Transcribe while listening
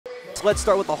conference. Let's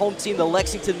start with the home team, the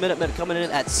Lexington Minutemen, coming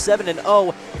in at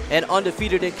 7-0 and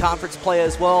undefeated in conference play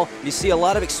as well. You see a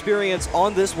lot of experience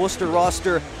on this Wooster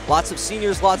roster. Lots of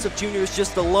seniors, lots of juniors,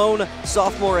 just the lone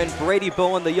sophomore and Brady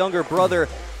Bowen, the younger brother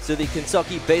to the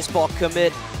Kentucky baseball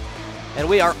commit. And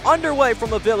we are underway from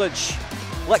the village.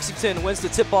 Lexington wins the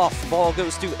tip-off. Ball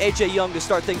goes to A.J. Young to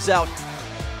start things out.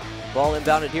 Ball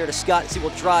inbounded here to Scott as he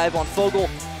will drive on Fogel.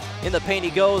 In the paint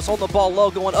he goes, holding the ball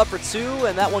low, going up for two,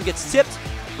 and that one gets tipped.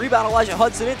 Rebound Elijah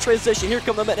Hudson in transition. Here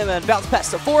come the Minutemen. Bounce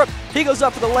pass to Forup. He goes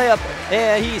up for the layup,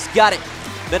 and he's got it.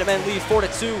 Minutemen lead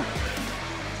 4-2.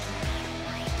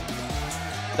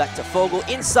 Back to Fogel,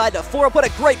 inside to Forup. What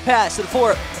a great pass, and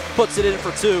Forup puts it in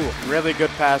for two. Really good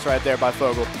pass right there by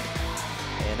Fogel.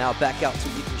 And now back out to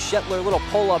Ethan Shetler. Little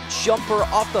pull-up jumper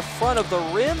off the front of the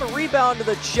rim. Rebound to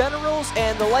the Generals,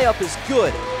 and the layup is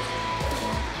good.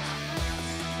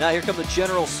 Now here come the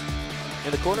Generals. In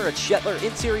the corner, it's Shetler.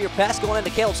 Interior pass going into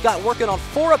Caleb Scott, working on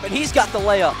Forup, and he's got the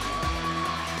layup.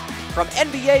 From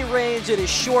NBA range, it is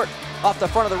short off the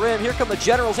front of the rim. Here come the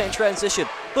Generals in transition.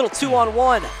 Little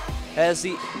 2-on-1 as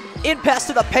the in pass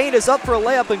to the paint is up for a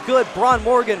layup and good. Bron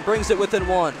Morgan brings it within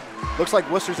one. Looks like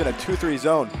Wooster's in a 2-3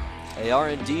 zone. They are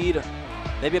indeed.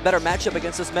 Maybe a better matchup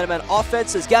against this Minutemen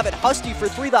offense as Gavin Husty for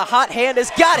three. The hot hand has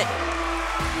got it.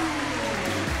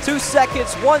 2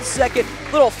 seconds, 1 second.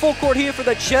 Little full court here for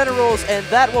the Generals, and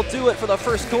that will do it for the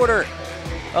first quarter.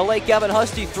 A late Gavin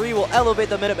Husty three will elevate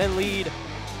the Minutemen lead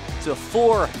to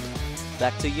 4.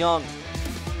 Back to Young.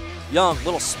 Young,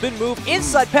 little spin move,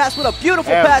 inside pass with a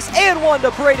beautiful pass, and one to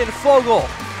Braden Fogel.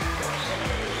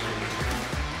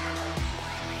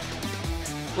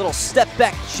 Little step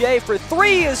back J for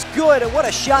three is good, and what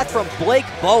a shot from Blake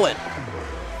Bowen.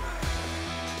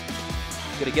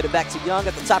 Gonna get it back to Young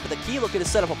at the top of the key, looking to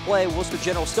set up a play. Worcester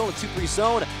General still in a 2-3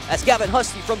 zone. As Gavin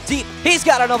Husty from deep, he's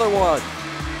got another one.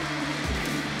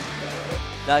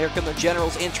 Now here come the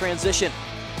Generals in transition.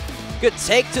 Good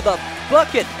take to the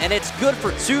bucket, and it's good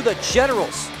for two. The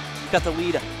Generals got the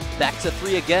lead back to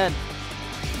 3 again.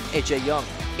 A.J. Young,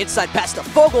 inside pass to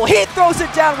Fogel. He throws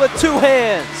it down with 2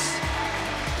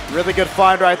 hands. Really good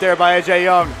find right there by A.J.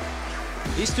 Young.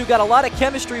 These two got a lot of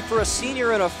chemistry for a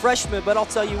senior and a freshman, but I'll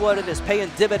tell you what, it is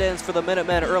paying dividends for the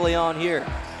Minutemen early on here.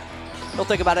 He'll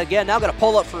think about it again. Now going to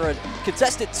pull up for a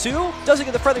contested 2. Doesn't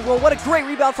get the friendly roll. What a great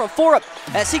rebound from Forup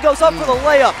as he goes up for the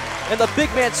layup. And the big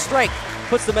man's strength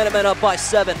puts the Minutemen up by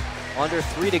 7. Under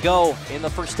 3 to go in the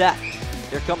first half.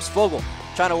 Here comes Fogel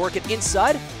trying to work it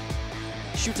inside.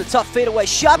 Shoots a tough fadeaway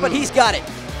shot, but he's got it.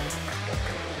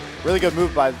 Really good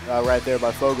move by right there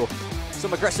by Fogel.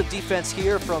 Some aggressive defense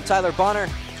here from Tyler Bonner,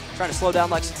 trying to slow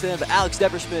down Lexington, but Alex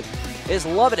Deberschmidt is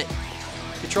loving it.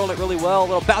 Controlling it really well. A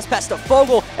little bounce pass to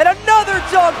Fogel, and another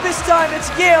dunk. This time it's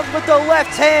Yams with the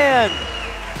left hand.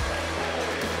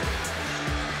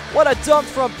 What a dunk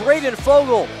from Braden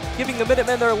Fogel, giving the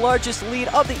Minutemen their largest lead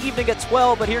of the evening at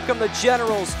 12, but here come the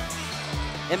Generals.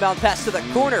 Inbound pass to the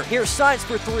corner. Here's Signs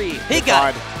for 3. He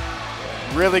got it.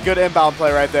 Really good inbound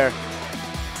play right there.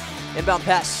 Inbound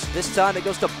pass. This time it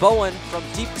goes to Bowen from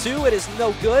deep 2. It is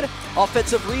no good.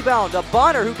 Offensive rebound to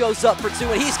Bonner, who goes up for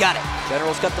 2, and he's got it.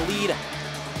 Generals got the lead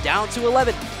down to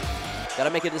 11. Got to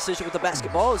make a decision with the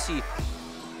basketball as he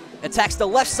attacks the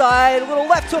left side. A little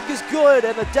left hook is good,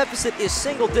 and the deficit is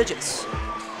single digits.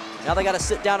 Now they got to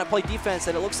sit down and play defense,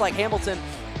 and it looks like Hamilton,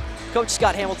 Coach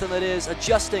Scott Hamilton that is,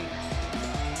 adjusting.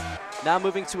 Now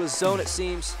moving to a zone, it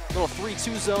seems. A little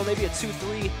 3-2 zone, maybe a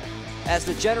 2-3. As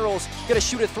the Generals gonna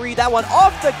shoot a 3. That one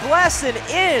off the glass and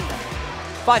in.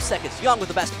 5 seconds. Young with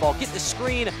the basketball. Get the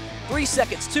screen. 3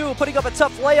 seconds. 2. Putting up a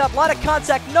tough layup. A lot of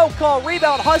contact. No call.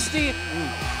 Rebound. Husty.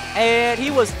 And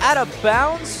he was out of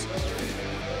bounds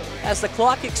as the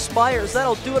clock expires.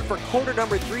 That'll do it for quarter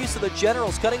number 3. So the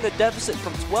Generals cutting the deficit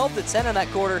from 12 to 10 in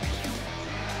that quarter.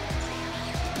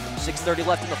 6:30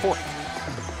 left in the fourth.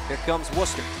 Here comes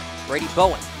Wooster. Brady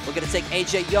Bowen looking to take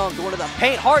A.J. Young, going to the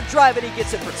paint, hard drive, and he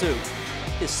gets it for 2.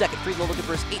 His second free throw, looking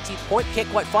for his 18th point, can't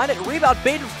quite find it. Rebound,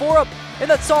 Baden Forup, and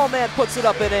the tall man puts it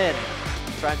up and in.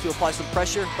 Trying to apply some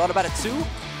pressure, thought about it 2.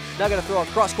 Now going to throw a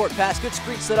cross-court pass, good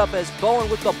screen set up as Bowen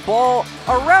with the ball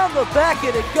around the back,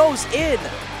 and it goes in.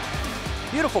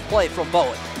 Beautiful play from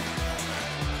Bowen.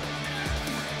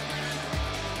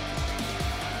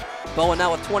 Bowen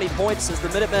now with 20 points as the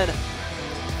Minutemen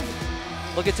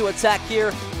looking to attack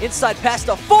here. Inside pass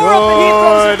to Forup, and he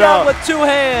throws it down with 2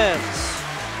 hands.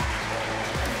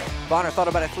 Bonner thought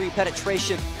about a 3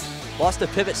 penetration. Lost a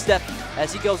pivot step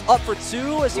as he goes up for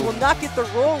 2, as he will not get the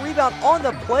roll. Rebound on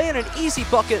the play, and an easy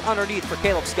bucket underneath for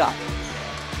Caleb Scott.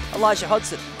 Elijah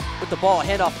Hudson with the ball.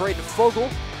 Handoff Braden Fogel.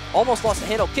 Almost lost the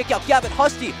handle. Kick out Gavin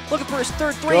Husty looking for his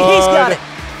third 3. He's got it.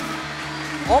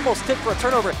 almost tipped for a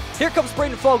turnover. Here comes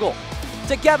Braden Fogel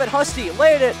to Gavin Husty,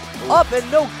 laid it up and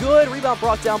no good. Rebound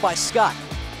brought down by Scott.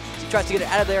 He tries to get it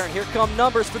out of there, and here come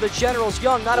numbers for the Generals.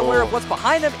 Young, not aware of what's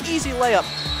behind him. Easy layup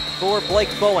for Blake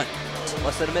Bowen.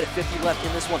 Less than a minute 50 left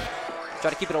in this one. Try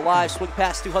to keep it alive, swing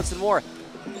pass to Hudson Moore.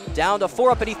 Down to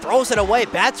 4 up, and he throws it away.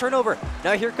 Bad turnover.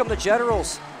 Now here come the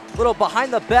Generals. Little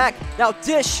behind the back. Now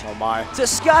dish to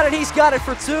Scott, and he's got it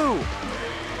for 2.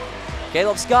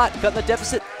 Caleb Scott cutting the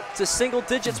deficit to single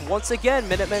digits once again.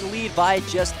 Minutemen lead by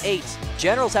just 8.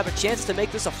 Generals have a chance to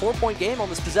make this a 4-point game on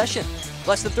this possession.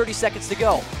 Less than 30 seconds to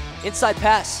go. Inside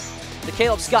pass to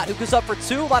Caleb Scott, who goes up for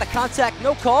 2. A lot of contact,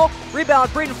 no call.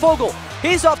 Rebound, Braden Fogel.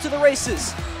 He's off to the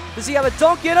races. Does he have a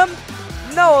dunk in him?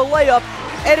 No, a layup,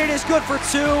 and it is good for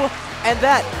 2, and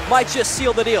that might just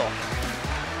seal the deal.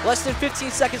 Less than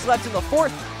 15 seconds left in the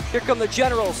 4th. Here come the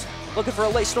Generals, looking for a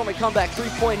late storming comeback.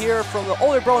 3-point here from the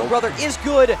older Bowen brother is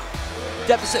good.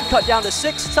 Deficit cut down to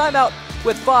 6. Timeout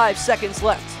with 5 seconds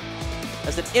left.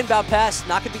 As an inbound pass,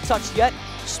 not going to be touched yet.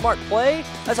 Smart play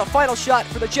as a final shot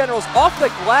for the Generals, off the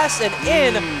glass and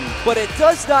in, but it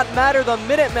does not matter. The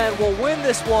Minutemen will win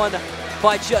this one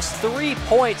by just 3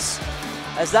 points.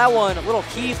 As that one, a little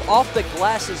heave off the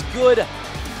glass is good.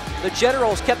 The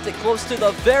Generals kept it close to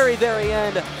the very, very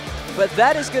end. But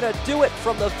that is going to do it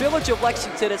from the village of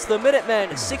Lexington. It's the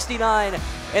Minutemen 69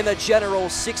 and the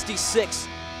Generals 66.